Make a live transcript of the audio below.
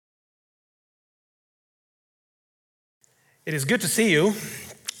It is good to see you.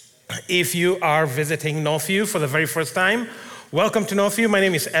 If you are visiting Northview for the very first time, welcome to Northview. My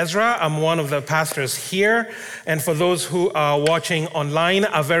name is Ezra. I'm one of the pastors here. And for those who are watching online,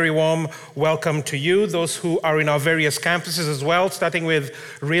 a very warm welcome to you. Those who are in our various campuses as well, starting with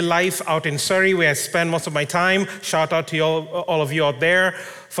Real Life out in Surrey, where I spend most of my time. Shout out to all of you out there.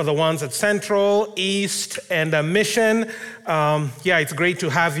 For the ones at Central, East, and Mission, it's great to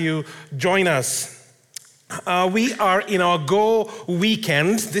have you join us. We are in our Go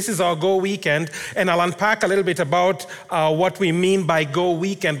Weekend. This is our Go Weekend, and I'll unpack a little bit about what we mean by Go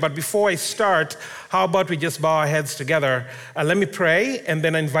Weekend. But before I start, how about we just bow our heads together? Let me pray, and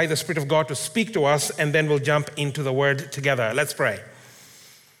then I invite the Spirit of God to speak to us, and then we'll jump into the Word together. Let's pray.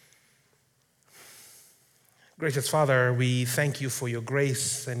 Gracious Father, we thank you for your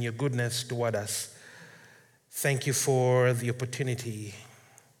grace and your goodness toward us. Thank you for the opportunity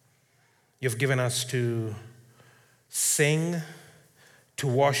you've given us to sing, to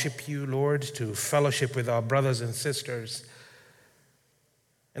worship you, Lord, to fellowship with our brothers and sisters,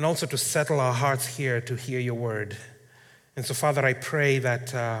 and also to settle our hearts here to hear your word. And so, Father, I pray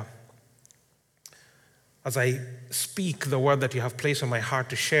that as I speak the word that you have placed on my heart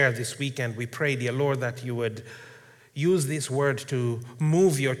to share this weekend, we pray, dear Lord, that you would use this word to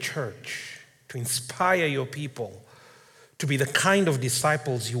move your church, to inspire your people, to be the kind of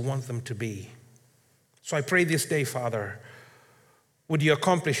disciples you want them to be. So I pray this day, Father, would you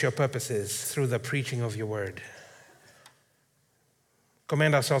accomplish your purposes through the preaching of your word?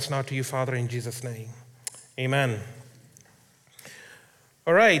 Commend ourselves now to you, Father, in Jesus' name. Amen.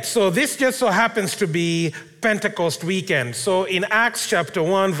 All right, so this just so happens to be Pentecost weekend. So in Acts chapter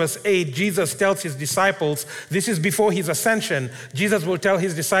 1, verse 8, Jesus tells his disciples, this is before his ascension, Jesus will tell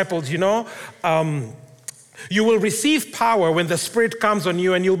his disciples, you will receive power when the Spirit comes on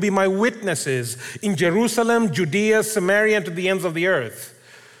you, and you'll be my witnesses in Jerusalem, Judea, Samaria, and to the ends of the earth.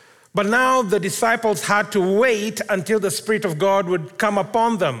 But now the disciples had to wait until the Spirit of God would come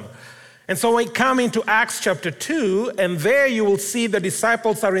upon them. And so we come into Acts chapter 2, and there you will see the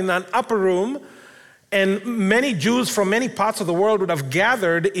disciples are in an upper room, and many Jews from many parts of the world would have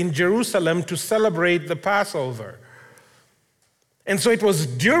gathered in Jerusalem to celebrate the Passover. And so it was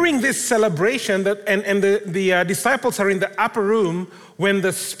during this celebration that, and the disciples are in the upper room when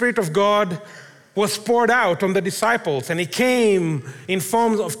the Spirit of God was poured out on the disciples. And he came in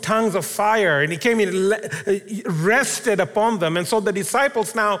forms of tongues of fire, and he came and rested upon them. And so the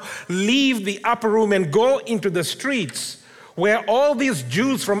disciples now leave the upper room and go into the streets where all these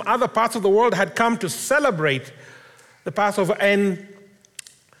Jews from other parts of the world had come to celebrate the Passover. And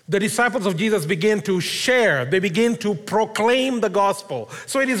the disciples of Jesus begin to share. They begin to proclaim the gospel.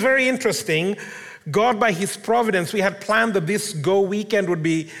 So it is very interesting. God, by his providence, we had planned that this Go Weekend would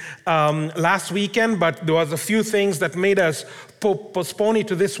be last weekend, but there was a few things that made us postpone it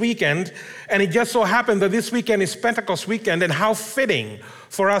to this weekend. And it just so happened that this weekend is Pentecost weekend, and how fitting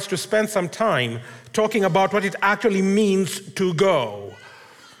for us to spend some time talking about what it actually means to go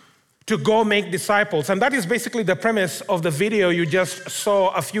make disciples. And that is basically the premise of the video you just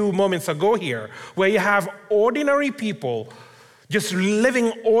saw a few moments ago here, where you have ordinary people just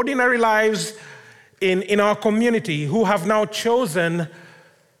living ordinary lives in our community who have now chosen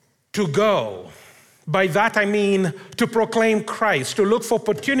to go. By that I mean to proclaim Christ, to look for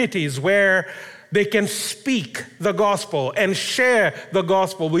opportunities where they can speak the gospel and share the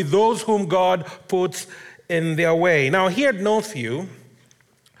gospel with those whom God puts in their way. Now here at Northview,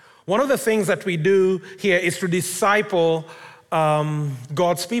 one of the things that we do here is to disciple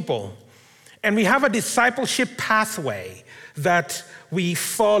God's people. And we have a discipleship pathway that we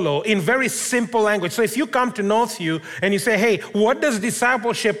follow in very simple language. So if you come to Northview and you say, hey, what does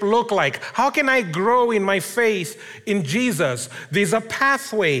discipleship look like? How can I grow in my faith in Jesus? There's a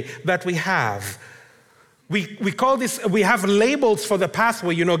pathway that we have. We call this, we have labels for the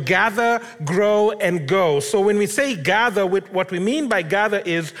pathway, gather, grow, and go. So when we say gather, what we mean by gather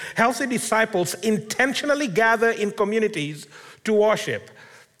is healthy disciples intentionally gather in communities to worship.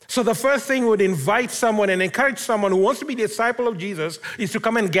 So the first thing we would invite someone and encourage someone who wants to be a disciple of Jesus is to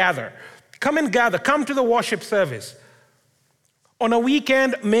come and gather. Come and gather. Come to the worship service. On a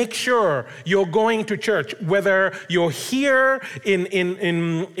weekend, make sure you're going to church, whether you're here in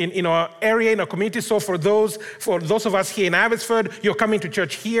our area, in our community. So for those of us here in Abbotsford, you're coming to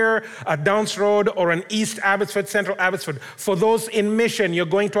church here at Downs Road or in East Abbotsford, Central Abbotsford. For those in Mission, you're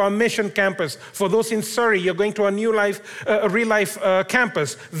going to our Mission campus. For those in Surrey, you're going to our Real Life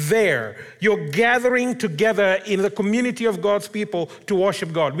campus there. You're gathering together in the community of God's people to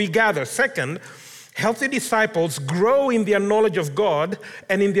worship God. We gather. Second, Healthy disciples grow in their knowledge of God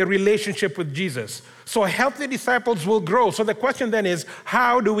and in their relationship with Jesus. So healthy disciples will grow. So the question then is,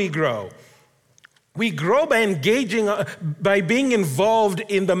 how do we grow? We grow by engaging, by being involved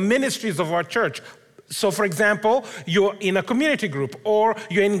in the ministries of our church. So, for example, you're in a community group, or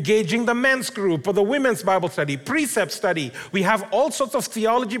you're engaging the men's group, or the women's Bible study, precept study. We have all sorts of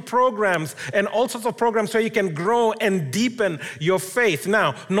theology programs and all sorts of programs so you can grow and deepen your faith.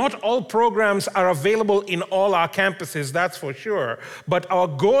 Now, not all programs are available in all our campuses, that's for sure. But our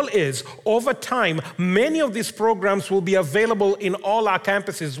goal is, over time, many of these programs will be available in all our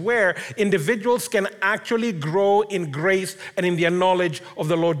campuses where individuals can actually grow in grace and in their knowledge of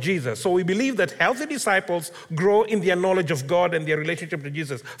the Lord Jesus. So we believe that healthy disciples grow in their knowledge of God and their relationship to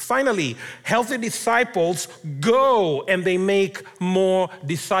Jesus. Finally, healthy disciples go and they make more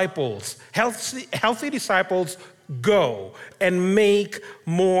disciples. Healthy disciples go and make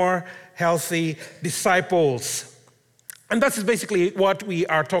more healthy disciples. And that's basically what we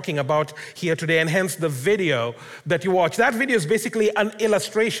are talking about here today, and hence the video that you watch. That video is basically an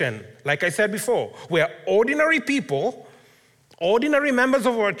illustration, like I said before, where ordinary people, ordinary members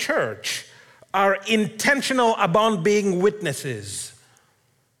of our church, are intentional about being witnesses.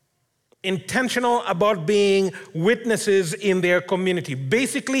 Intentional about being witnesses in their community.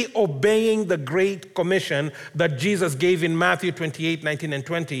 Basically obeying the Great Commission that Jesus gave in Matthew 28, 19 and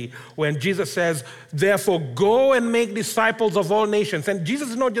 20, when Jesus says, therefore go and make disciples of all nations. And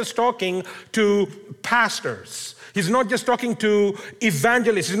Jesus is not just talking to pastors. He's not just talking to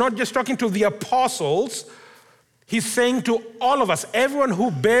evangelists. He's not just talking to the apostles. He's saying to all of us, everyone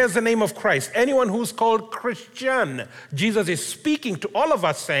who bears the name of Christ, anyone who's called Christian, Jesus is speaking to all of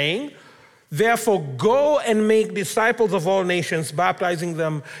us saying, therefore go and make disciples of all nations, baptizing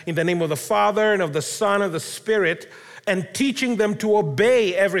them in the name of the Father and of the Son and the Spirit, and teaching them to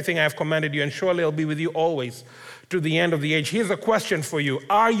obey everything I have commanded you, and surely I'll be with you always to the end of the age. Here's a question for you.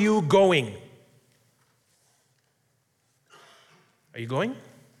 Are you going? Are you going?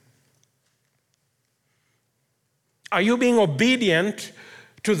 Are you being obedient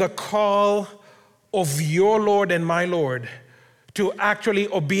to the call of your Lord and my Lord to actually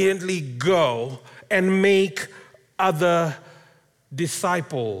obediently go and make other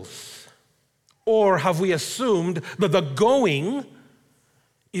disciples? Or have we assumed that the going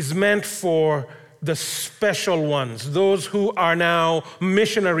is meant for the special ones, those who are now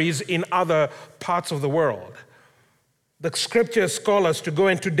missionaries in other parts of the world? The scriptures call us to go,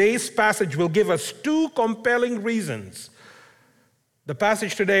 and today's passage will give us two compelling reasons. The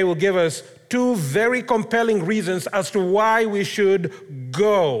passage today will give us two very compelling reasons as to why we should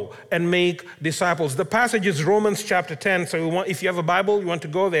go and make disciples. The passage is Romans chapter 10, so if you have a Bible, you want to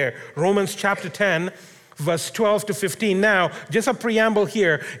go there. Romans chapter 10, verse 12 to 15. Now, just a preamble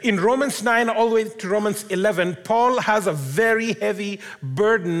here. In Romans 9 all the way to Romans 11, Paul has a very heavy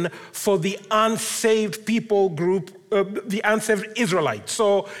burden for the unsaved people group, the unsaved Israelites.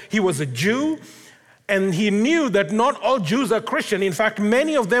 So he was a Jew, and he knew that not all Jews are Christian. In fact,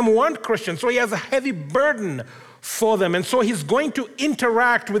 many of them weren't Christian. So he has a heavy burden for them. And so he's going to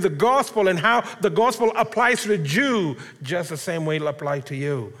interact with the gospel and how the gospel applies to the Jew, just the same way it'll apply to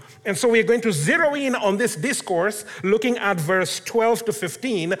you. And so we're going to zero in on this discourse, looking at verse 12 to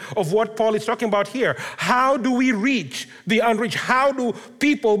 15 of what Paul is talking about here. How do we reach the unreached? How do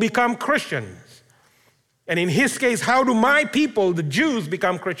people become Christians? And in his case, how do my people, the Jews,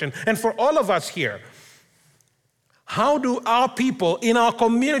 become Christian? And for all of us here, how do our people in our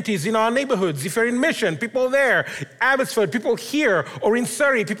communities, in our neighborhoods, if you're in Mission, people there, Abbotsford, people here, or in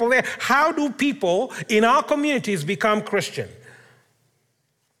Surrey, people there, how do people in our communities become Christian?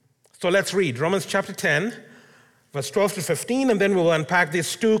 So let's read Romans chapter 10, verse 12 to 15, and then we'll unpack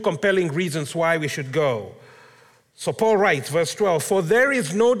these two compelling reasons why we should go. So Paul writes, verse 12, for there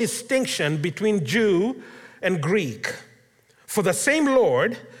is no distinction between Jew and Greek, for the same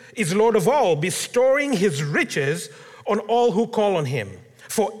Lord is Lord of all, bestowing his riches on all who call on him.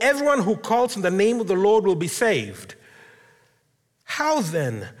 For everyone who calls on the name of the Lord will be saved. How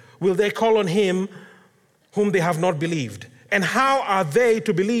then will they call on him whom they have not believed? And how are they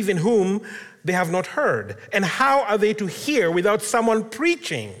to believe in whom they have not heard? And how are they to hear without someone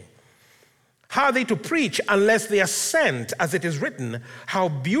preaching? How are they to preach unless they are sent, as it is written, how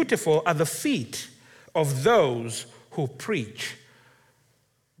beautiful are the feet of those who preach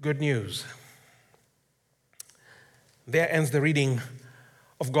good news. There ends the reading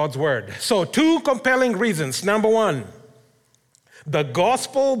of God's word. So, two compelling reasons. Number one, the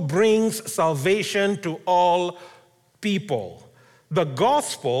gospel brings salvation to all people. The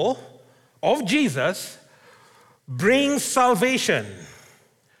gospel of Jesus brings salvation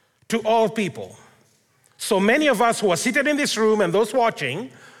to all people. So many of us who are seated in this room and those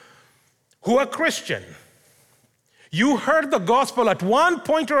watching who are Christian, you heard the gospel at one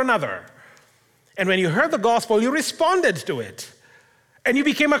point or another. And when you heard the gospel, you responded to it. And you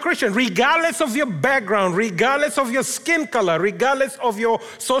became a Christian, regardless of your background, regardless of your skin color, regardless of your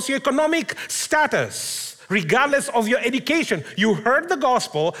socioeconomic status, regardless of your education. You heard the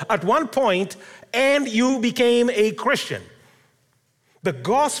gospel at one point and you became a Christian. The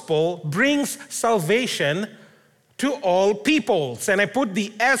gospel brings salvation to all peoples. And I put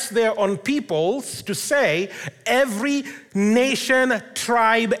the S there on peoples to say every nation,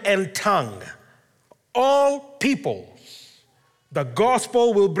 tribe, and tongue. All peoples. The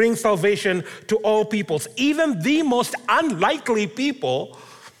gospel will bring salvation to all peoples. Even the most unlikely people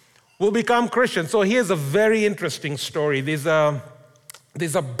will become Christians. So here's a very interesting story. There's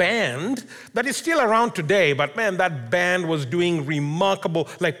a band that is still around today, but man, that band was doing remarkable,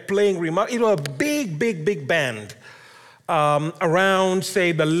 like playing remarkable. It was a big band around,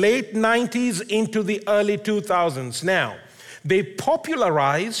 say, the late 90s into the early 2000s. Now, they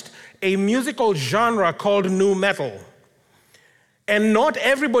popularized a musical genre called nu metal. And not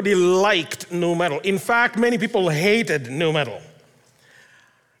everybody liked nu metal. In fact, many people hated nu metal.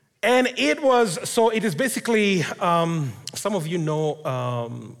 And it is basically, some of you know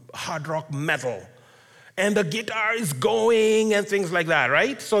hard rock metal. And the guitar is going and things like that,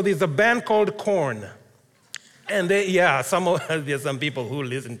 right? So there's a band called Korn. And there's some people who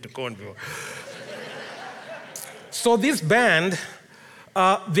listen to Korn before. So this band,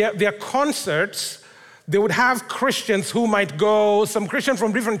 their concerts, they would have Christians who might go, some Christians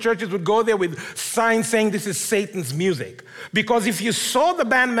from different churches would go there with signs saying this is Satan's music. Because if you saw the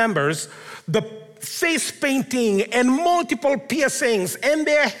band members, the face painting and multiple piercings and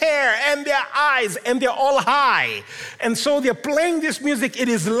their hair and their eyes, and they're all high. And so they're playing this music, it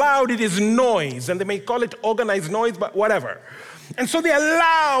is loud, it is noise, and they may call it organized noise, but whatever. And so they're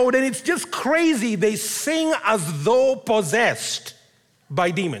loud and it's just crazy. They sing as though possessed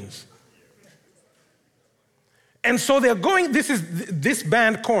by demons. And so they're going, this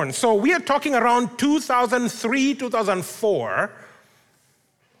band Korn. So we are talking around 2003, 2004.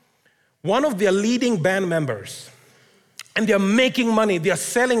 One of their leading band members, and they're making money. They're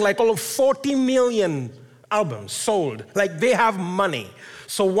selling like all of 40 million albums sold. Like they have money.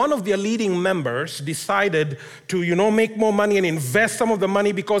 So one of their leading members decided to, make more money and invest some of the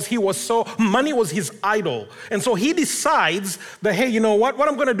money because money was his idol. And so he decides that, hey, you know what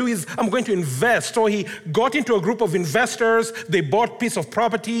I'm going to do is I'm going to invest. So he got into a group of investors. They bought a piece of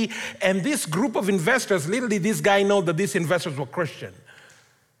property. And this group of investors, literally this guy knows that these investors were Christian.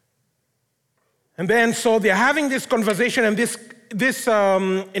 And then so they're having this conversation and this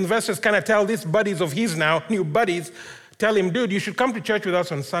investors kind of tell these buddies of his now, new buddies, tell him, dude, you should come to church with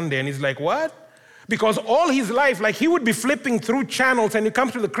us on Sunday. And he's like, what? Because all his life, like he would be flipping through channels and he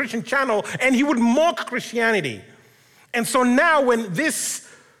comes to the Christian channel and he would mock Christianity. And so now when this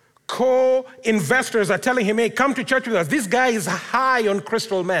co-investors are telling him, hey, come to church with us, this guy is high on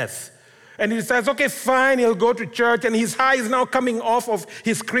crystal meth. And he says, okay, fine, he'll go to church. And his high is now coming off of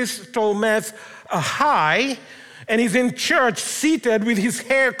his crystal meth high. And he's in church seated with his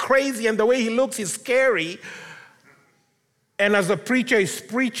hair crazy and the way he looks is scary. And as the preacher is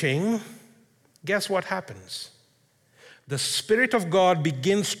preaching, guess what happens? The Spirit of God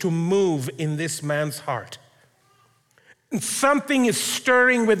begins to move in this man's heart. And something is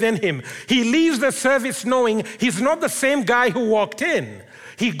stirring within him. He leaves the service knowing he's not the same guy who walked in.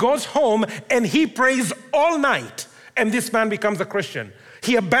 He goes home and he prays all night. And this man becomes a Christian.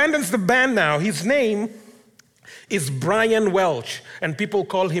 He abandons the band now. His name is Brian Welch. And people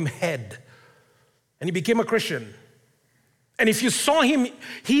call him Head. And he became a Christian. And if you saw him,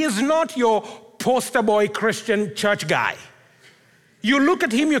 he is not your poster boy Christian church guy. You look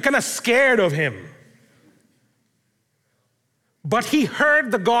at him, you're kind of scared of him. But he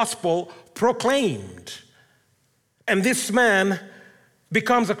heard the gospel proclaimed. And this man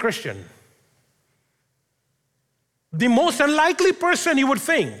becomes a Christian. The most unlikely person you would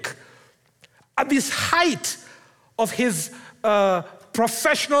think, at this height of his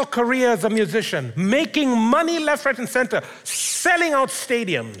professional career as a musician, making money left, right, and center, selling out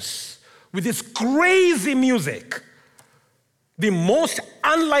stadiums with this crazy music. The most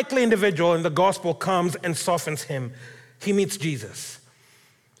unlikely individual in the gospel comes and softens him. He meets Jesus.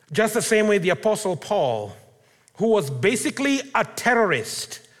 Just the same way the Apostle Paul, who was basically a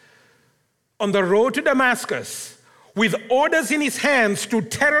terrorist on the road to Damascus, with orders in his hands to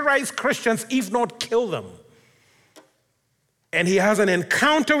terrorize Christians, if not kill them. And he has an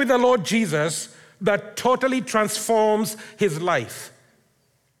encounter with the Lord Jesus that totally transforms his life.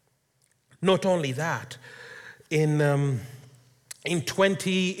 Not only that, around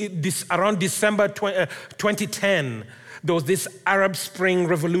December 2010, there was this Arab Spring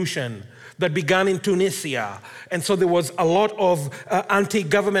Revolution that began in Tunisia. And so there was a lot of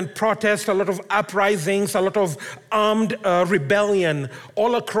anti-government protests, a lot of uprisings, a lot of armed rebellion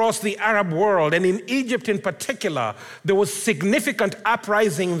all across the Arab world. And in Egypt in particular, there was significant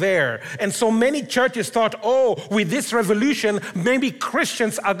uprising there. And so many churches thought, with this revolution, maybe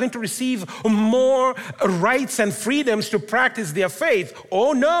Christians are going to receive more rights and freedoms to practice their faith.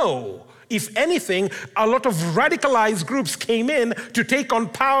 Oh no. If anything, a lot of radicalized groups came in to take on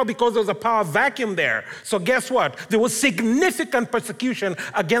power because there was a power vacuum there. So guess what? There was significant persecution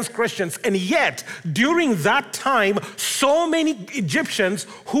against Christians. And yet, during that time, so many Egyptians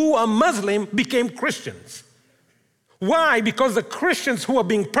who are Muslim became Christians. Why? Because the Christians who were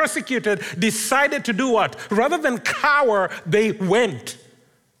being persecuted decided to do what? Rather than cower, they went.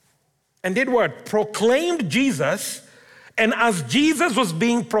 And did what? Proclaimed Jesus. And as Jesus was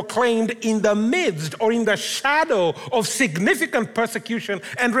being proclaimed in the midst or in the shadow of significant persecution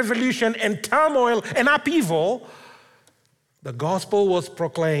and revolution and turmoil and upheaval, the gospel was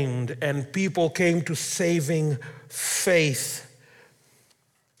proclaimed and people came to saving faith.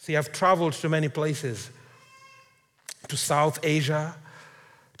 See, I've traveled to many places, to South Asia,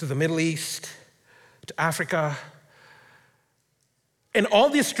 to the Middle East, to Africa. And all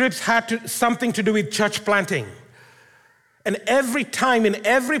these trips had something to do with church planting. And every time, in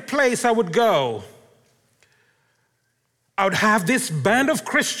every place I would go, I would have this band of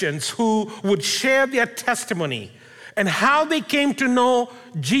Christians who would share their testimony and how they came to know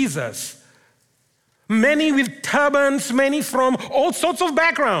Jesus. Many with turbans, many from all sorts of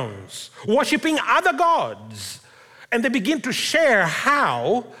backgrounds, worshiping other gods. And they begin to share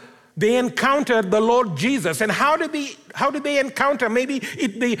how they encountered the Lord Jesus. And how did they encounter? Maybe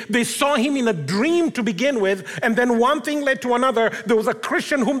they saw him in a dream to begin with, and then one thing led to another. There was a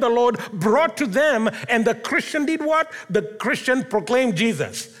Christian whom the Lord brought to them, and the Christian did what? The Christian proclaimed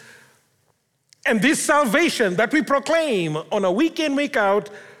Jesus. And this salvation that we proclaim on a week in, week out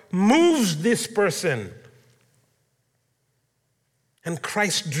moves this person. And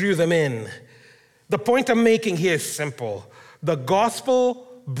Christ drew them in. The point I'm making here is simple. The gospel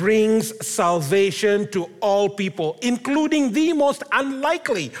brings salvation to all people, including the most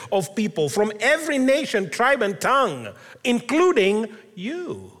unlikely of people from every nation, tribe, and tongue, including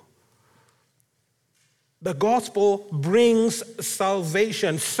you. The gospel brings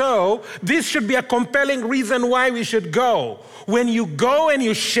salvation. So this should be a compelling reason why we should go. When you go and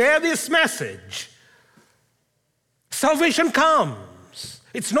you share this message, salvation comes.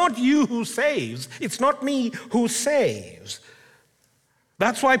 It's not you who saves. It's not me who saves.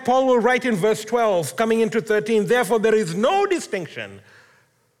 That's why Paul will write in verse 12, coming into 13, therefore there is no distinction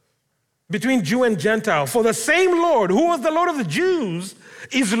between Jew and Gentile. For the same Lord, who was the Lord of the Jews,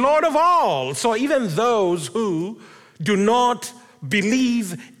 is Lord of all. So even those who do not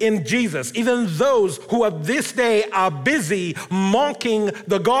believe in Jesus, even those who at this day are busy mocking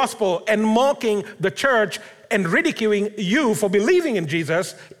the gospel and mocking the church and ridiculing you for believing in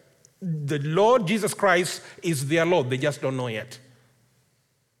Jesus, the Lord Jesus Christ is their Lord. They just don't know yet.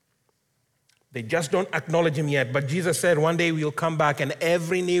 They just don't acknowledge him yet. But Jesus said one day we'll come back and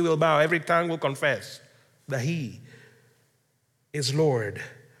every knee will bow, every tongue will confess that he is Lord.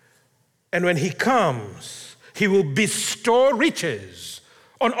 And when he comes, he will bestow riches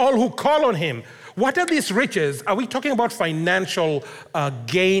on all who call on him. What are these riches? Are we talking about financial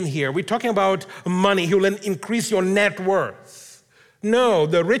gain here? We're talking about money. He will increase your net worth. No,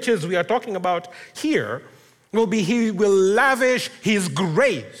 the riches we are talking about here will be he will lavish his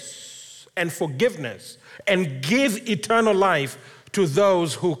grace and forgiveness and give eternal life to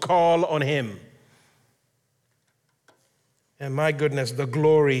those who call on him. And my goodness, the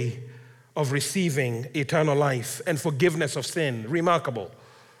glory of receiving eternal life and forgiveness of sin, remarkable.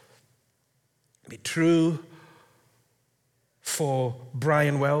 Be true for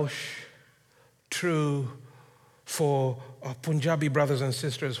Brian Welsh, true for our Punjabi brothers and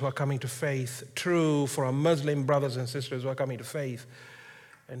sisters who are coming to faith, true for our Muslim brothers and sisters who are coming to faith,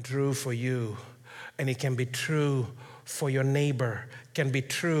 and true for you. And it can be true for your neighbor, can be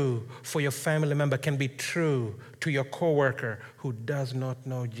true for your family member, can be true to your coworker who does not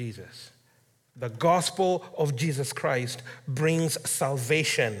know Jesus. The gospel of Jesus Christ brings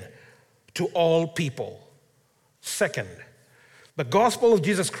salvation to all people. Second, the gospel of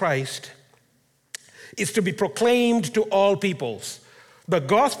Jesus Christ is to be proclaimed to all peoples. The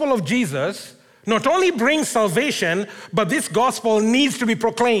gospel of Jesus not only brings salvation, but this gospel needs to be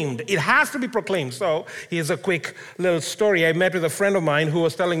proclaimed. It has to be proclaimed. So here's a quick little story. I met with a friend of mine who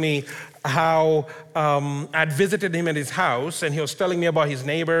was telling me how I'd visited him at his house, and he was telling me about his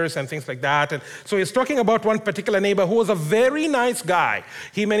neighbors and things like that. And so he's talking about one particular neighbor who was a very nice guy.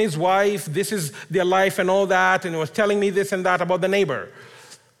 Him and his wife, this is their life and all that, and he was telling me this and that about the neighbor.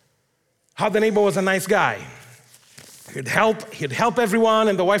 How the neighbor was a nice guy. He'd help everyone,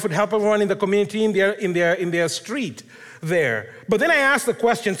 and the wife would help everyone in the community, in their street there. But then I asked the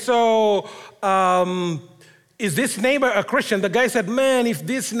question, so is this neighbor a Christian? The guy said, man, if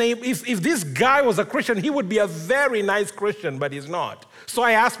this guy was a Christian, he would be a very nice Christian, but he's not. So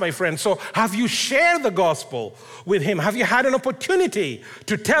I asked my friend, so have you shared the gospel with him? Have you had an opportunity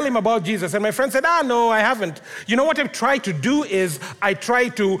to tell him about Jesus? And my friend said, no, I haven't. You know what I try to do is I try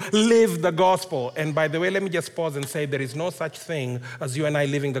to live the gospel. And by the way, let me just pause and say there is no such thing as you and I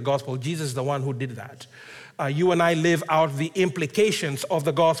living the gospel. Jesus is the one who did that. You and I live out the implications of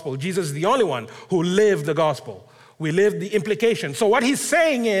the gospel. Jesus is the only one who lived the gospel. We live the implications. So what he's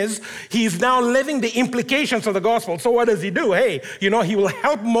saying is he's now living the implications of the gospel. So what does he do? Hey, he will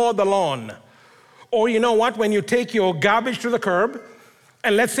help mow the lawn. Or you know what? When you take your garbage to the curb,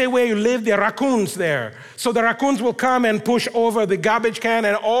 and let's say where you live, there are raccoons there. So the raccoons will come and push over the garbage can,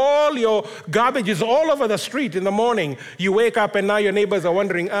 and all your garbage is all over the street in the morning. You wake up and now your neighbors are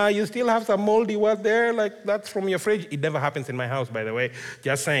wondering, you still have some moldy what there? Like that's from your fridge? It never happens in my house, by the way.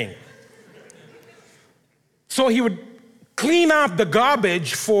 Just saying. So he would clean up the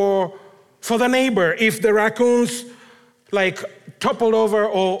garbage for the neighbor if the raccoons toppled over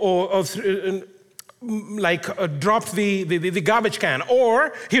or dropped the garbage can.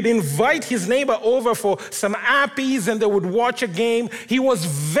 Or he'd invite his neighbor over for some appies and they would watch a game. He was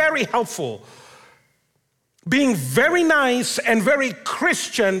very helpful, being very nice and very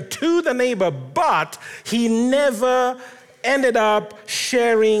Christian to the neighbor, but he never ended up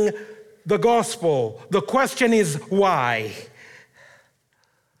sharing the gospel. The question is why?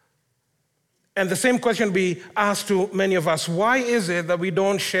 And the same question will be asked to many of us. Why is it that we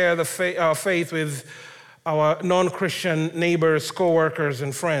don't share our faith with our non-Christian neighbors, co-workers,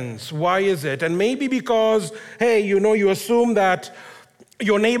 and friends? Why is it? And maybe because, hey, you assume that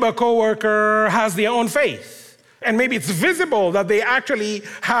your neighbor, co-worker has their own faith. And maybe it's visible that they actually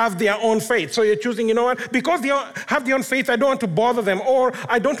have their own faith. So you're choosing, you know what? Because they have their own faith, I don't want to bother them, or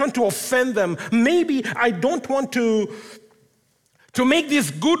I don't want to offend them. Maybe I don't want to make this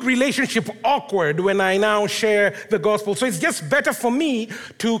good relationship awkward when I now share the gospel. So it's just better for me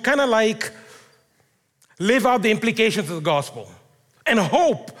to kind of live out the implications of the gospel and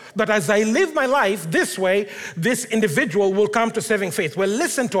hope that as I live my life this way, this individual will come to saving faith. Well,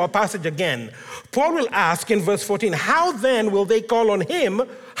 listen to our passage again. Paul will ask in verse 14, how then will they call on him?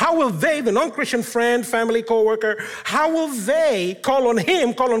 How will they, the non-Christian friend, family, co-worker, how will they call on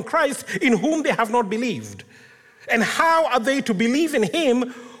him, call on Christ, in whom they have not believed? And how are they to believe in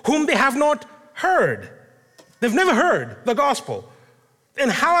him whom they have not heard? They've never heard the gospel. And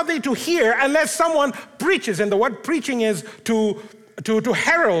how are they to hear unless someone preaches? And the word preaching is to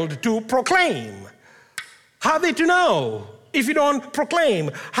herald, to proclaim. How are they to know if you don't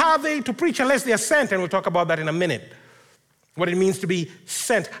proclaim? How are they to preach unless they are sent? And we'll talk about that in a minute. What it means to be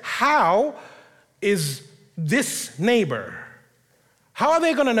sent. How is this neighbor? How are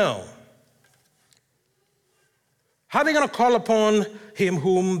they going to know? How are they going to call upon him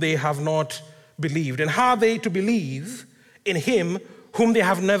whom they have not believed? And how are they to believe in him whom they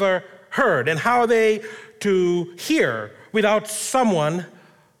have never heard? And how are they to hear without someone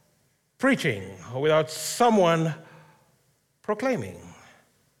preaching or without someone proclaiming?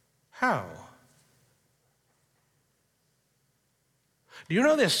 How? Do you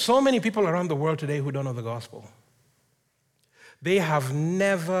know there's so many people around the world today who don't know the gospel? They have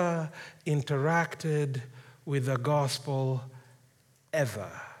never interacted with the gospel ever.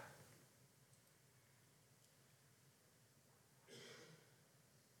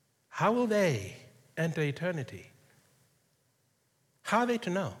 How will they enter eternity? How are they to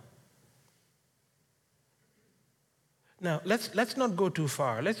know? Now, let's not go too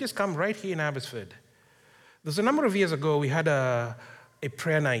far. Let's just come right here in Abbotsford. There's a number of years ago, we had a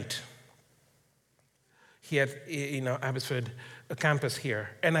prayer night here at Abbotsford, a campus here.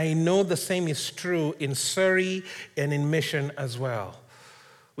 And I know the same is true in Surrey and in Mission as well.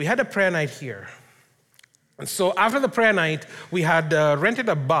 We had a prayer night here. And so after the prayer night, we had rented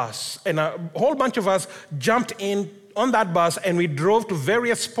a bus, and a whole bunch of us jumped in on that bus, and we drove to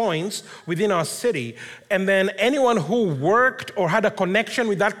various points within our city. And then anyone who worked or had a connection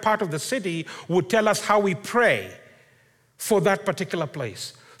with that part of the city would tell us how we pray for that particular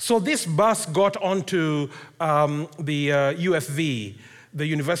place. So this bus got onto the UFV, the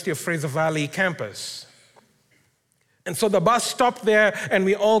University of Fraser Valley campus. And so the bus stopped there, and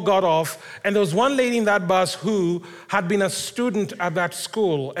we all got off. And there was one lady in that bus who had been a student at that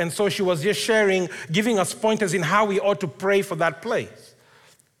school. And so she was just sharing, giving us pointers in how we ought to pray for that place.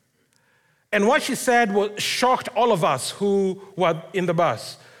 And what she said shocked all of us who were in the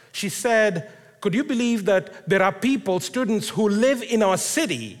bus. She said, could you believe that there are people, students who live in our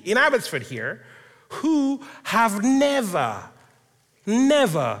city, in Abbotsford here, who have never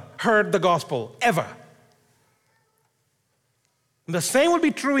heard the gospel, ever? The same will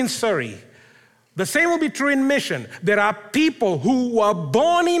be true in Surrey. The same will be true in Mission. There are people who were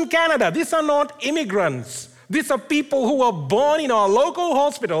born in Canada. These are not immigrants. These are people who were born in our local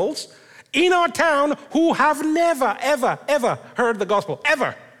hospitals, in our town, who have never, ever heard the gospel,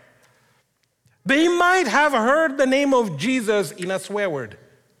 ever. They might have heard the name of Jesus in a swear word,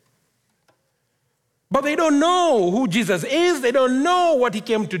 but they don't know who Jesus is. They don't know what he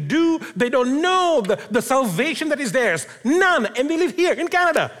came to do. They don't know the salvation that is theirs. None. And they live here in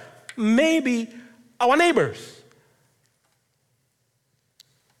Canada. Maybe our neighbors.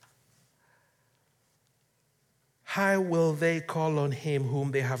 How will they call on him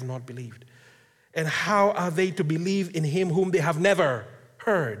whom they have not believed? And how are they to believe in him whom they have never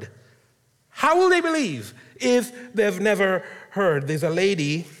heard? How will they believe if they've never heard? There's a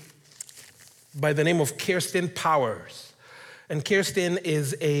lady by the name of Kirsten Powers. And Kirsten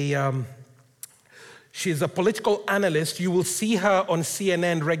is she's a political analyst. You will see her on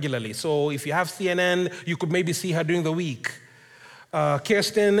CNN regularly. So if you have CNN, you could maybe see her during the week.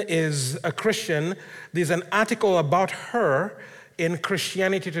 Kirsten is a Christian. There's an article about her in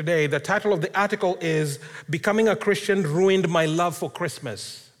Christianity Today. The title of the article is Becoming a Christian Ruined My Love for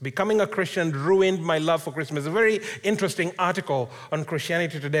Christmas. Becoming a Christian Ruined My Love for Christmas. A very interesting article on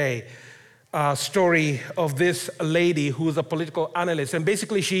Christianity Today. Story of this lady who's a political analyst. And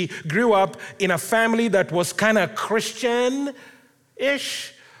basically she grew up in a family that was kind of Christian-ish.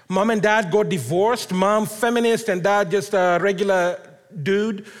 Mom and dad got divorced. Mom feminist and dad just a regular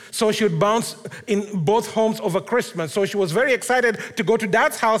dude. So she would bounce in both homes over Christmas. So she was very excited to go to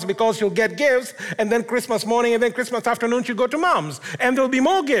dad's house because she'll get gifts. And then Christmas morning and then Christmas afternoon she'll go to mom's. And there'll be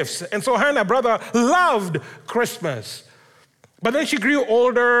more gifts. And so her and her brother loved Christmas. But then she grew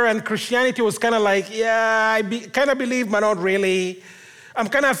older, and Christianity was kind of like, yeah, I kind of believe, but not really. I'm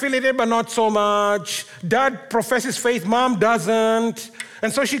kind of affiliated, but not so much. Dad professes faith, mom doesn't.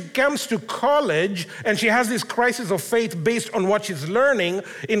 And so she comes to college, and she has this crisis of faith based on what she's learning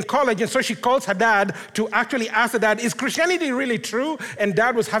in college. And so she calls her dad to actually ask the dad, is Christianity really true? And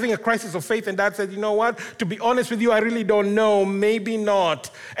dad was having a crisis of faith, and dad said, you know what? To be honest with you, I really don't know. Maybe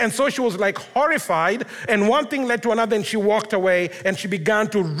not. And so she was like horrified, and one thing led to another, and she walked away, and she began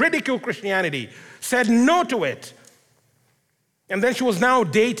to ridicule Christianity, said no to it. And then she was now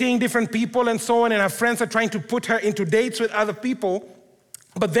dating different people and so on, and her friends are trying to put her into dates with other people.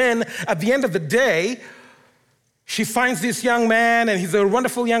 But then, at the end of the day, she finds this young man, and he's a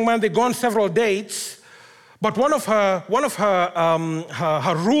wonderful young man. They go on several dates. But one of her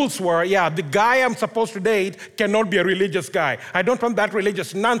rules were, the guy I'm supposed to date cannot be a religious guy. I don't want that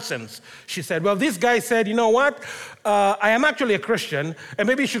religious nonsense. She said, well, this guy said, you know what? I am actually a Christian, and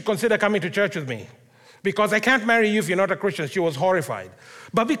maybe you should consider coming to church with me, because I can't marry you if you're not a Christian. She was horrified.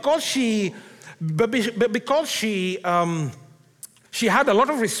 But because she had a lot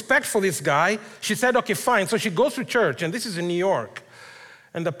of respect for this guy, she said, okay, fine. So she goes to church, and this is in New York.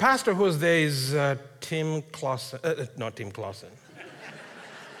 And the pastor who was there is Tim Keller. Not Tim Clausen.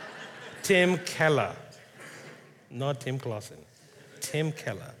 Tim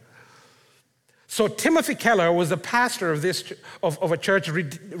Keller. So Timothy Keller was the pastor of a church,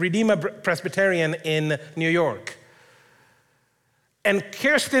 Redeemer Presbyterian in New York. And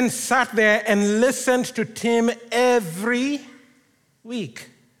Kirsten sat there and listened to Tim every week.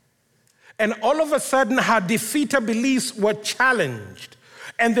 And all of a sudden, her defeater beliefs were challenged.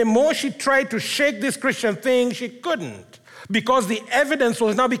 And the more she tried to shake this Christian thing, she couldn't, because the evidence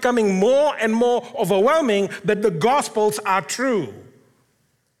was now becoming more and more overwhelming that the Gospels are true.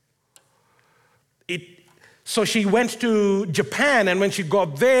 So she went to Japan, and when she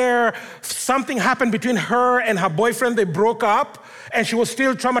got there, something happened between her and her boyfriend. They broke up, and she was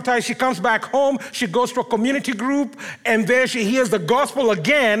still traumatized. She comes back home, she goes to a community group, and there she hears the gospel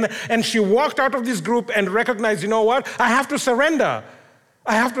again, and she walked out of this group and recognized, you know what? I have to surrender.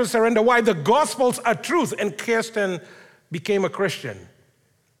 I have to surrender. Why? The Gospels are truth. And Kirsten became a Christian.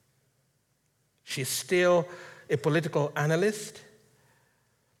 She's still a political analyst.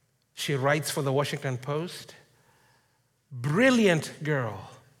 She writes for the Washington Post. Brilliant girl.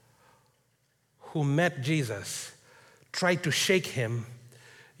 who met Jesus tried to shake him,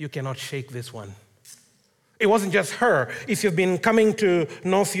 you cannot shake this one. It wasn't just her. If you've been coming to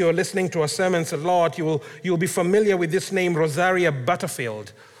Northview or listening to our sermons a lot, you'll be familiar with this name, Rosaria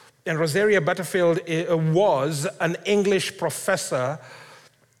Butterfield. And Rosaria Butterfield was an English professor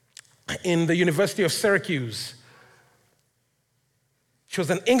in the University of Syracuse. She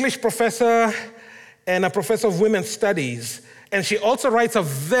was an English professor and a professor of women's studies. And she also writes a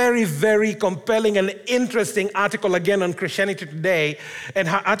very, very compelling and interesting article again on Christianity Today. And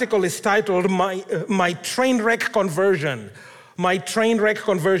her article is titled, My Train Wreck Conversion. My Train Wreck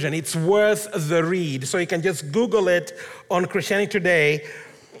Conversion. It's worth the read. So you can just Google it on Christianity Today.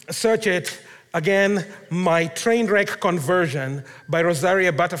 Search it. Again, My Train Wreck Conversion by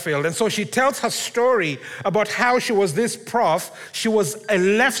Rosaria Butterfield. And so she tells her story about how she was this prof. She was a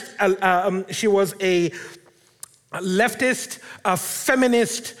leftist, a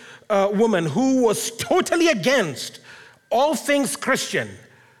feminist woman who was totally against all things Christian.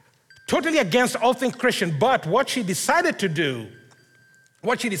 Totally against all things Christian. But what she decided to do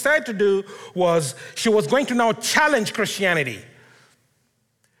was she was going to now challenge Christianity.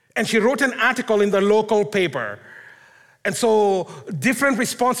 And she wrote an article in the local paper. And so different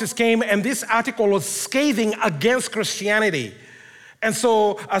responses came, and this article was scathing against Christianity. And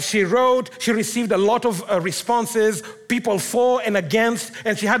so as she wrote, she received a lot of responses, people for and against,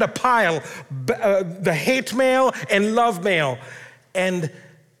 and she had a pile, the hate mail and love mail. And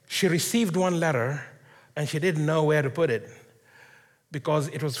she received one letter, and she didn't know where to put it because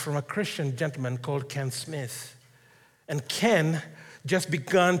it was from a Christian gentleman called Ken Smith. And Ken just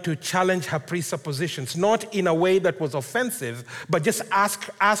began to challenge her presuppositions, not in a way that was offensive, but just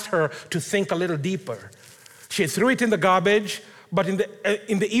asked her to think a little deeper. She threw it in the garbage, but in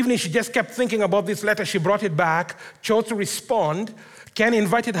the evening, she just kept thinking about this letter. She brought it back, chose to respond. Ken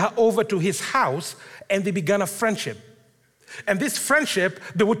invited her over to his house, and they began a friendship. And this friendship,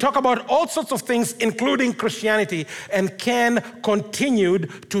 they would talk about all sorts of things, including Christianity. And Ken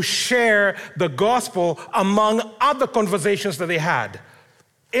continued to share the gospel among other conversations that they had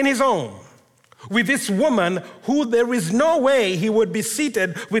in his own with this woman who there is no way he would be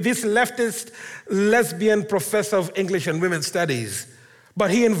seated with this leftist lesbian professor of English and women's studies.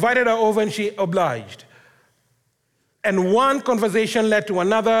 But he invited her over and she obliged. And one conversation led to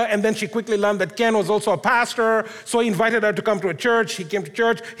another, and then she quickly learned that Ken was also a pastor, so he invited her to come to a church. He came to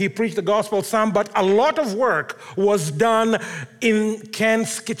church, he preached the gospel some, but a lot of work was done in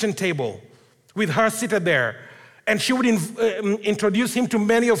Ken's kitchen table with her seated there. And she would introduce him to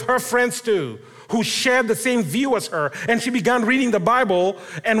many of her friends too, who shared the same view as her. And she began reading the Bible,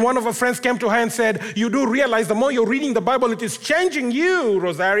 and one of her friends came to her and said, "You do realize the more you're reading the Bible, it is changing you,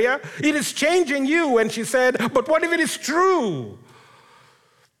 Rosaria. It is changing you." And she said, "But what if it is true?"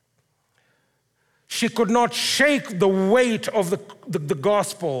 She could not shake the weight of the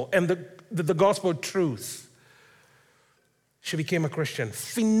gospel and the gospel truth. She became a Christian.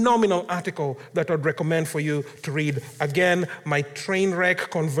 Phenomenal article that I'd recommend for you to read. Again, My Train Wreck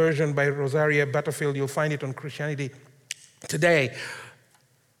Conversion by Rosaria Butterfield. You'll find it on Christianity Today.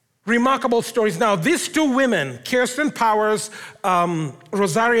 Remarkable stories. Now, these two women, Kirsten Powers,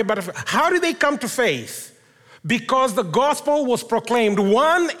 Rosaria Butterfield, how did they come to faith? Because the gospel was proclaimed,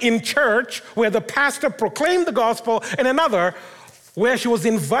 one in church where the pastor proclaimed the gospel, and another where she was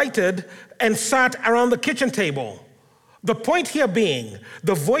invited and sat around the kitchen table. The point here being,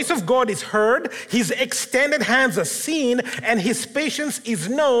 the voice of God is heard, his extended hands are seen, and his patience is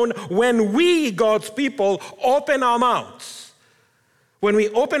known when we, God's people, open our mouths. When we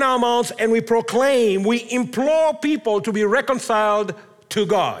open our mouths and we proclaim, we implore people to be reconciled to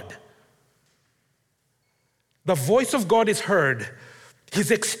God. The voice of God is heard,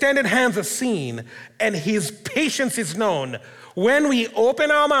 his extended hands are seen, and his patience is known when we open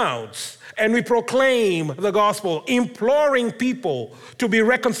our mouths and we proclaim the gospel, imploring people to be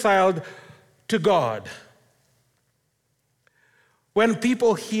reconciled to God. When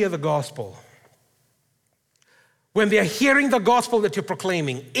people hear the gospel, when they're hearing the gospel that you're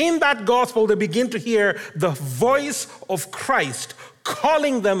proclaiming, in that gospel they begin to hear the voice of Christ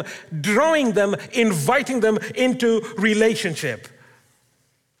calling them, drawing them, inviting them into relationship.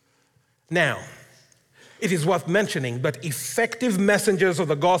 Now, it is worth mentioning that effective messengers of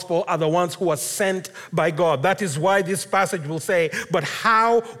the gospel are the ones who are sent by God. That is why this passage will say, but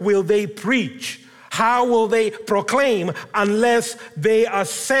how will they preach? How will they proclaim unless they are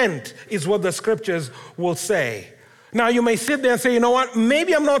sent, is what the scriptures will say. Now you may sit there and say, you know what,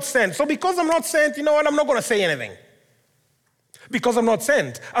 maybe I'm not sent. So because I'm not sent, you know what, I'm not going to say anything. Because I'm not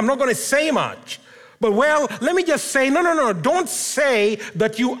sent, I'm not going to say much. But well, let me just say, no. Don't say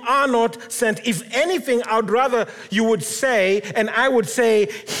that you are not sent. If anything, I'd rather you would say, and I would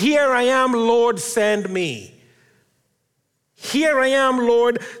say, here I am, Lord, send me. Here I am,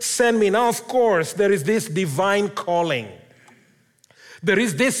 Lord, send me. Now, of course, there is this divine calling. There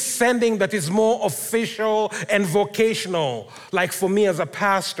is this sending that is more official and vocational, like for me as a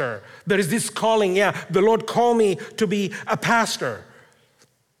pastor. There is this calling, the Lord called me to be a pastor.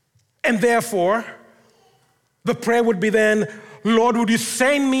 And therefore, the prayer would be then, Lord, would you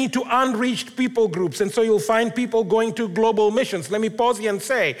send me to unreached people groups? And so you'll find people going to global missions. Let me pause here and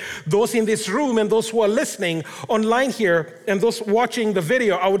say, those in this room and those who are listening online here and those watching the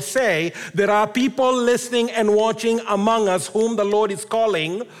video, I would say there are people listening and watching among us whom the Lord is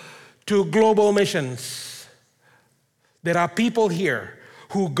calling to global missions. There are people here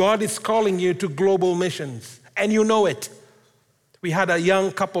who God is calling you to global missions, and you know it. We had a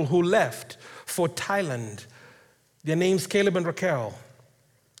young couple who left for Thailand. Their names Caleb and Raquel.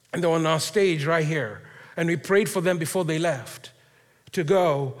 And they're on our stage right here. And we prayed for them before they left to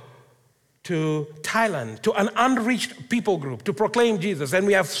go to Thailand, to an unreached people group, to proclaim Jesus. And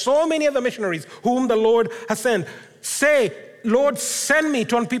we have so many other missionaries whom the Lord has sent. Say, Lord, send me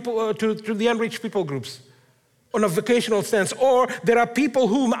to the unreached people groups on a vocational sense. Or there are people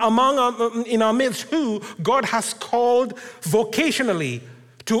whom in our midst who God has called vocationally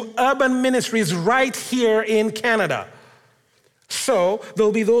to urban ministries right here in Canada. So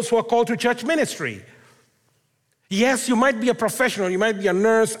there'll be those who are called to church ministry. Yes, you might be a professional. You might be a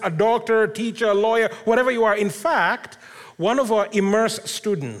nurse, a doctor, a teacher, a lawyer, whatever you are. In fact, one of our Immerse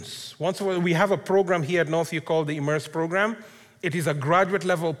students, we have a program here at Northview called the Immerse program. It is a graduate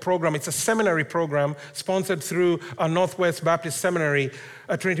level program. It's a seminary program sponsored through Northwest Baptist Seminary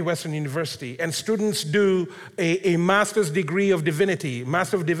at Trinity Western University. And students do a master's degree of divinity,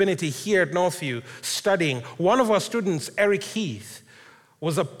 Master of Divinity here at Northview, studying. One of our students, Eric Heath,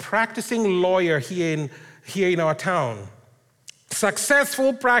 was a practicing lawyer here in our town.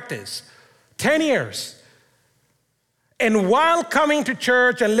 Successful practice, 10 years. And while coming to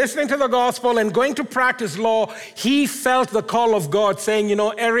church and listening to the gospel and going to practice law, he felt the call of God saying,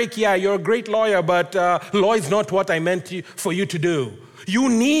 Eric, you're a great lawyer, but law is not what I meant for you to do. You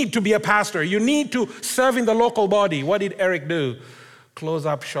need to be a pastor. You need to serve in the local body. What did Eric do? Close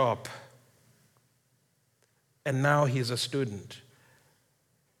up shop. And now he's a student.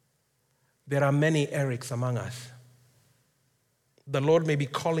 There are many Erics among us. The Lord may be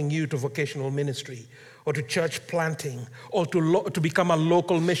calling you to vocational ministry, or to church planting, or to become a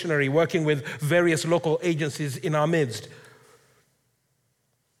local missionary working with various local agencies in our midst.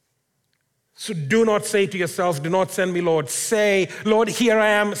 So do not say to yourself, do not send me, Lord. Say, Lord, here I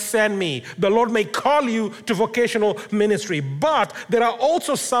am, send me. The Lord may call you to vocational ministry, but there are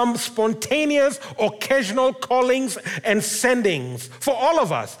also some spontaneous, occasional callings and sendings for all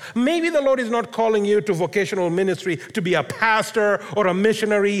of us. Maybe the Lord is not calling you to vocational ministry to be a pastor or a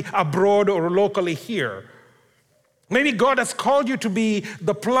missionary abroad or locally here. Maybe God has called you to be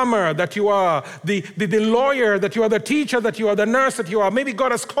the plumber that you are, the lawyer that you are, the teacher that you are, the nurse that you are. Maybe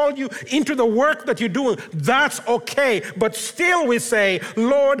God has called you into the work that you're doing. That's okay. But still we say,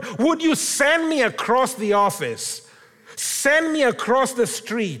 Lord, would you send me across the office? Send me across the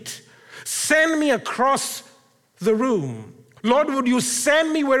street. Send me across the room. Lord, would you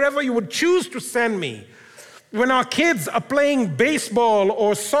send me wherever you would choose to send me? When our kids are playing baseball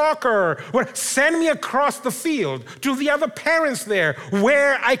or soccer, send me across the field to the other parents there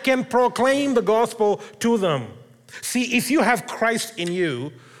where I can proclaim the gospel to them. See, if you have Christ in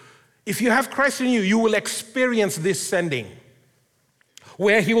you, you will experience this sending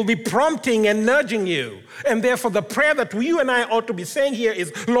where he will be prompting and nudging you. And therefore, the prayer that you and I ought to be saying here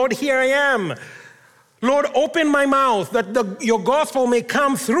is, Lord, here I am. Lord, open my mouth that your gospel may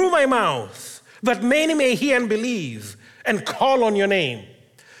come through my mouth, that many may hear and believe and call on your name.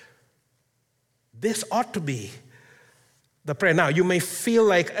 This ought to be the prayer. Now, you may feel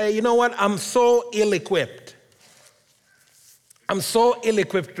like, hey, you know what? I'm so ill-equipped. I'm so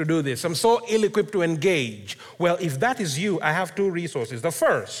ill-equipped to do this. I'm so ill-equipped to engage. Well, if that is you, I have two resources. The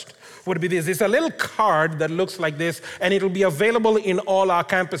first would be this. It's a little card that looks like this, and it'll be available in all our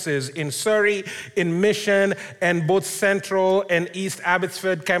campuses, in Surrey, in Mission, and both Central and East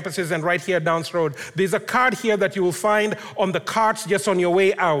Abbotsford campuses, and right here down the road. There's a card here that you will find on the carts just on your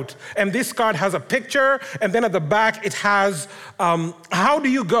way out. And this card has a picture, and then at the back it has, how do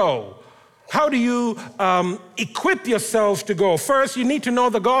you go? How do you equip yourself to go? First, you need to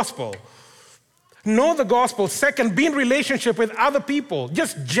know the gospel. Know the gospel. Second, be in relationship with other people.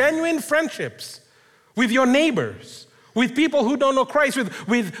 Just genuine friendships with your neighbors, with people who don't know Christ,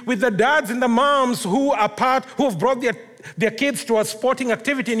 with the dads and the moms who have brought their kids to a sporting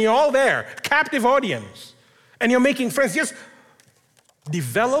activity, and you're all there, captive audience, and you're making friends. Just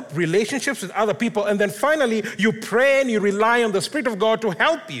develop relationships with other people, and then finally you pray and you rely on the Spirit of God to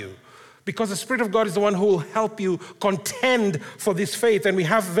help you, because the Spirit of God is the one who will help you contend for this faith. And we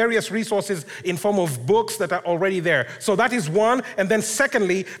have various resources in form of books that are already there. So that is one. And then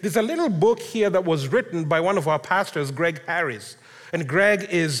secondly, there's a little book here that was written by one of our pastors, Greg Harris. And Greg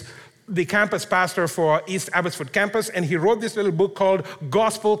is the campus pastor for East Abbotsford campus, and he wrote this little book called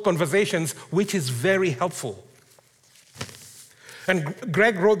Gospel Conversations, which is very helpful. And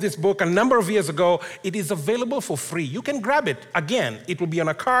Greg wrote this book a number of years ago. It is available for free. You can grab it. Again, it will be on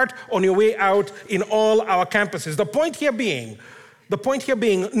a cart on your way out in all our campuses. The point here being,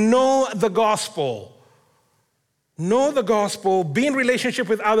 know the gospel. Know the gospel, be in relationship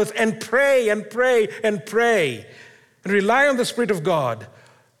with others, and pray and pray and pray. And rely on the Spirit of God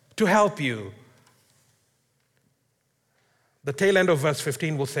to help you. The tail end of verse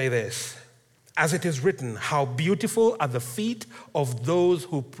 15 will say this: as it is written, how beautiful are the feet of those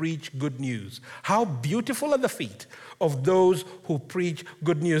who preach good news. How beautiful are the feet of those who preach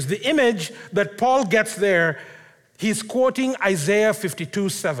good news. The image that Paul gets there, he's quoting Isaiah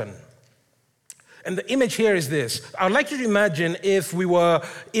 52:7. And the image here is this. I'd like you to imagine if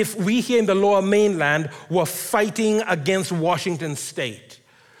we here in the Lower Mainland were fighting against Washington State.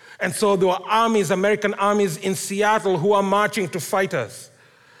 And so there were armies, American armies in Seattle who are marching to fight us.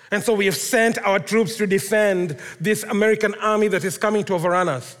 And so we have sent our troops to defend this American army that is coming to overrun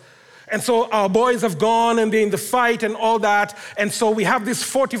us. And so our boys have gone and they're in the fight and all that. And so we have this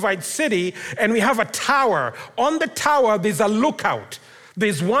fortified city and we have a tower. On the tower, there's a lookout.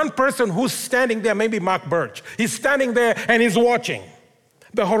 There's one person who's standing there, maybe Mark Birch. He's standing there and he's watching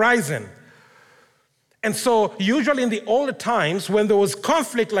the horizon. And so usually in the older times when there was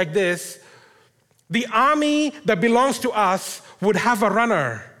conflict like this, the army that belongs to us would have a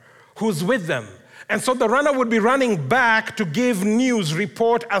runner who's with them. And so the runner would be running back to give news,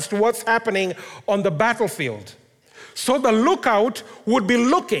 report as to what's happening on the battlefield. So the lookout would be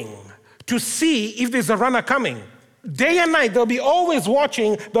looking to see if there's a runner coming. Day and night, they'll be always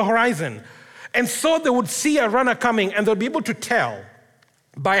watching the horizon. And so they would see a runner coming and they'll be able to tell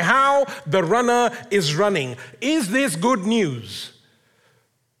by how the runner is running. Is this good news?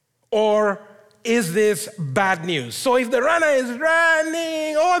 Or is this bad news? So if the runner is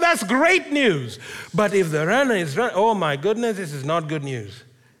running, oh, that's great news. But if the runner is running, oh my goodness, this is not good news.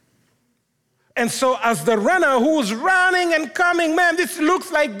 And so as the runner who's running and coming, man, this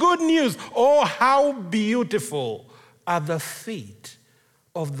looks like good news. Oh, how beautiful are the feet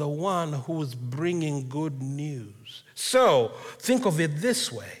of the one who's bringing good news. So think of it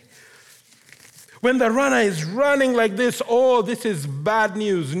this way. When the runner is running like this, oh, this is bad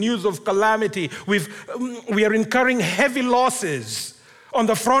news, news of calamity. We are incurring heavy losses on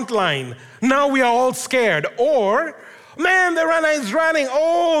the front line. Now we are all scared. Or, man, the runner is running.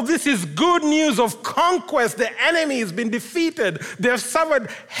 Oh, this is good news of conquest. The enemy has been defeated. They have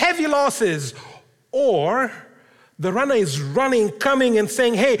suffered heavy losses. Or, the runner is running, coming and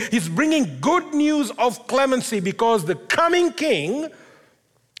saying, hey, he's bringing good news of clemency because the coming king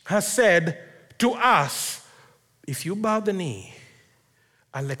has said to us, if you bow the knee,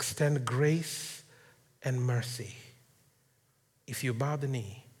 I'll extend grace and mercy. If you bow the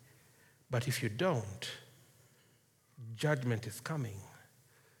knee. But if you don't, judgment is coming.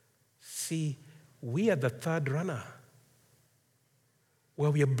 See, we are the third runner where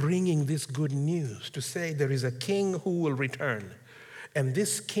we are bringing this good news to say there is a king who will return. And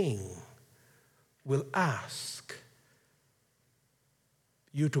this king will ask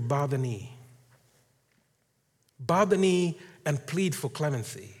you to bow the knee. Bow the knee and plead for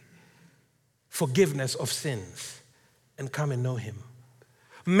clemency, forgiveness of sins, and come and know him.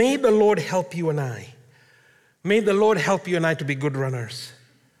 May the Lord help you and I. May the Lord help you and I to be good runners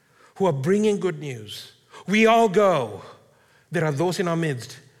who are bringing good news. We all go. There are those in our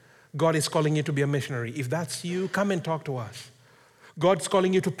midst. God is calling you to be a missionary. If that's you, come and talk to us. God's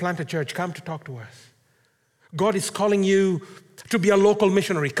calling you to plant a church. Come to talk to us. God is calling you to be a local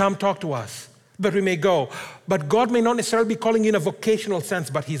missionary. Come talk to us, that we may go. But God may not necessarily be calling you in a vocational sense,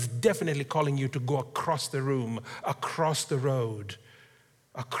 but he's definitely calling you to go across the room, across the road,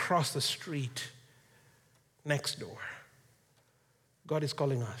 across the street, next door. God is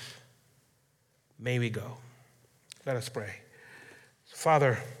calling us. May we go. Let us pray.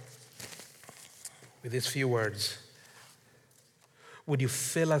 Father, with these few words, would you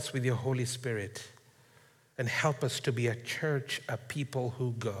fill us with your Holy Spirit and help us to be a church, a people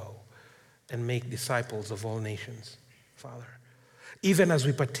who go and make disciples of all nations. Father. Even as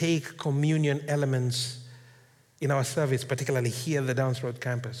we partake communion elements in our service, particularly here at the Downs Road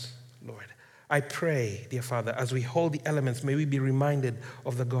campus, Lord, I pray, dear Father, as we hold the elements, may we be reminded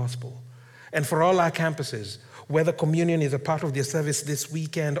of the gospel. And for all our campuses, whether communion is a part of their service this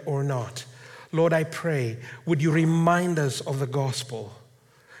weekend or not, Lord, I pray, would you remind us of the gospel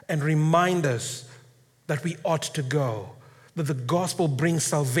and remind us that we ought to go, that the gospel brings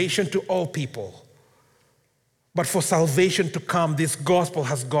salvation to all people. But for salvation to come, this gospel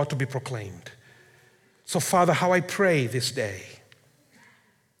has got to be proclaimed. So, Father, how I pray this day,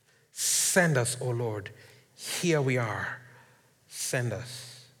 send us, O Lord. Here we are. Send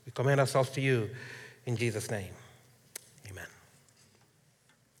us. We commend ourselves to you in Jesus' name.